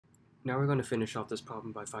Now we're going to finish off this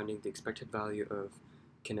problem by finding the expected value of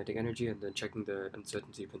kinetic energy and then checking the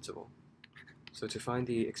uncertainty principle. So to find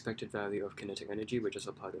the expected value of kinetic energy, we just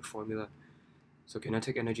apply the formula. So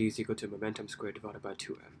kinetic energy is equal to momentum squared divided by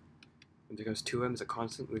 2m. And because 2m is a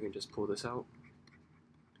constant, we can just pull this out.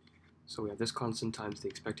 So we have this constant times the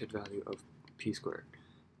expected value of p squared.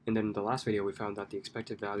 And then in the last video, we found that the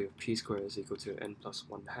expected value of p squared is equal to n plus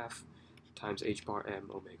 1/2 times h bar m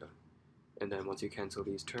omega. And then once you cancel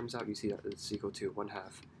these terms out, you see that it's equal to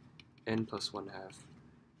 1/2 n plus 1/2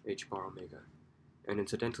 h bar omega. And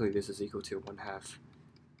incidentally, this is equal to 1/2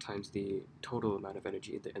 times the total amount of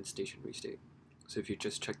energy in the end stationary state. So if you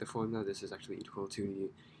just check the formula, this is actually equal to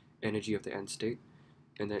the energy of the end state.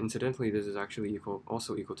 And then incidentally, this is actually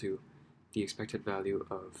also equal to the expected value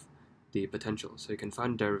of the potential. So you can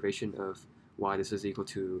find derivation of why this is equal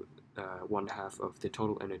to 1/2 of the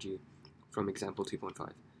total energy from example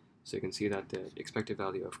 2.5. So you can see that the expected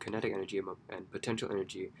value of kinetic energy and potential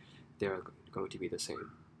energy, they are going to be the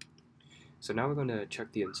same. So now we're going to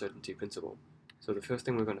check the uncertainty principle. So the first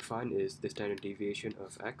thing we're going to find is the standard deviation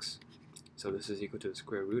of x. So this is equal to the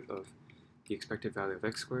square root of the expected value of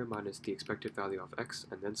x squared minus the expected value of x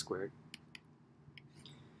and then squared.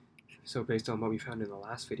 So based on what we found in the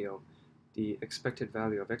last video, the expected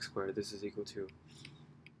value of x squared, this is equal to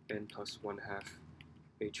n plus 1/2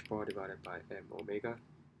 h bar divided by m omega.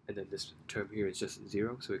 And then this term here is just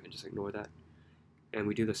 0, so we can just ignore that. And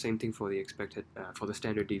we do the same thing for the for the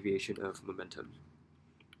standard deviation of momentum.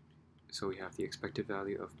 So we have the expected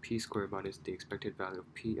value of p squared minus the expected value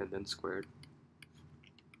of p and then squared.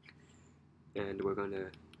 And we're going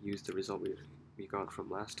to use the result we got from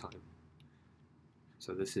last time.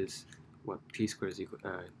 So this is what p squared is equal,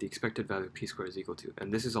 the expected value of p squared is equal to,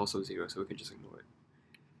 and this is also 0, so we can just ignore it.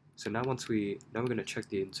 So now we're going to check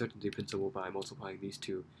the uncertainty principle by multiplying these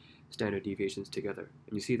two standard deviations together.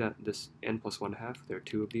 And you see that this n plus 1/2, there are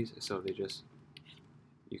two of these, so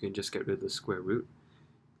you can just get rid of the square root.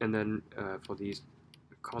 And then for these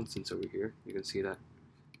constants over here, you can see that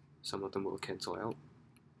some of them will cancel out.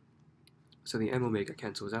 So the m omega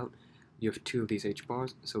cancels out. You have two of these h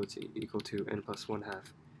bars, so it's equal to n plus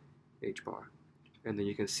 1/2 h bar. And then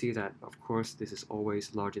you can see that, of course, this is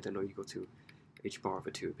always larger than or equal to h bar over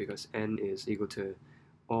 2, because n is equal to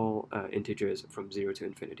all integers from 0 to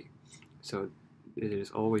infinity. So it is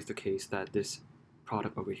always the case that this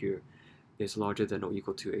product over here is larger than or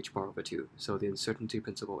equal to h bar over 2. So the uncertainty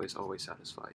principle is always satisfied.